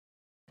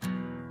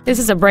This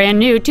is a brand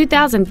new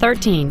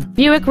 2013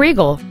 Buick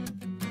Regal.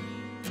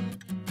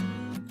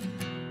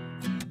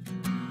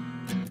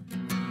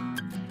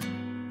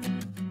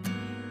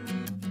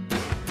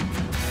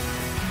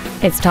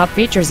 Its top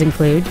features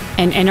include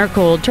an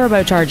intercooled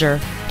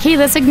turbocharger,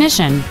 keyless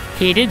ignition,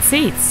 heated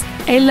seats,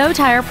 a low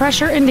tire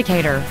pressure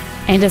indicator,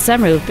 and a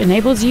sunroof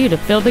enables you to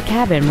fill the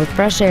cabin with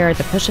fresh air at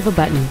the push of a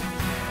button.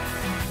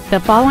 The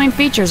following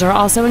features are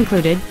also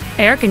included: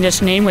 air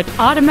conditioning with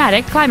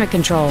automatic climate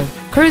control,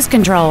 cruise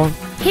control,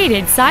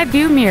 heated side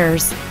view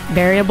mirrors,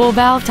 variable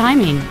valve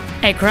timing,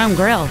 a chrome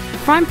grille,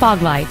 front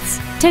fog lights,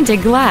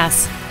 tinted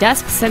glass,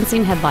 dusk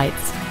sensing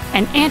headlights,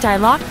 an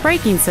anti-lock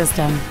braking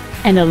system,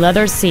 and the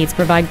leather seats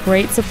provide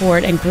great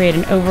support and create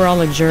an overall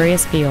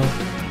luxurious feel.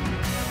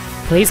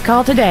 Please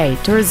call today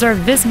to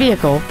reserve this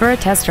vehicle for a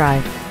test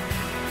drive.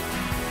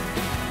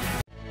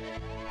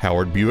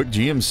 Howard Buick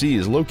GMC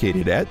is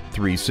located at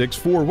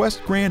 364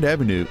 West Grand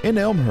Avenue in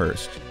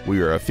Elmhurst.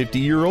 We are a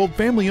 50-year-old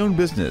family-owned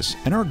business,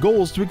 and our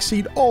goal is to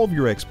exceed all of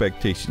your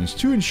expectations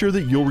to ensure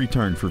that you'll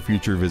return for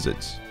future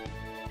visits.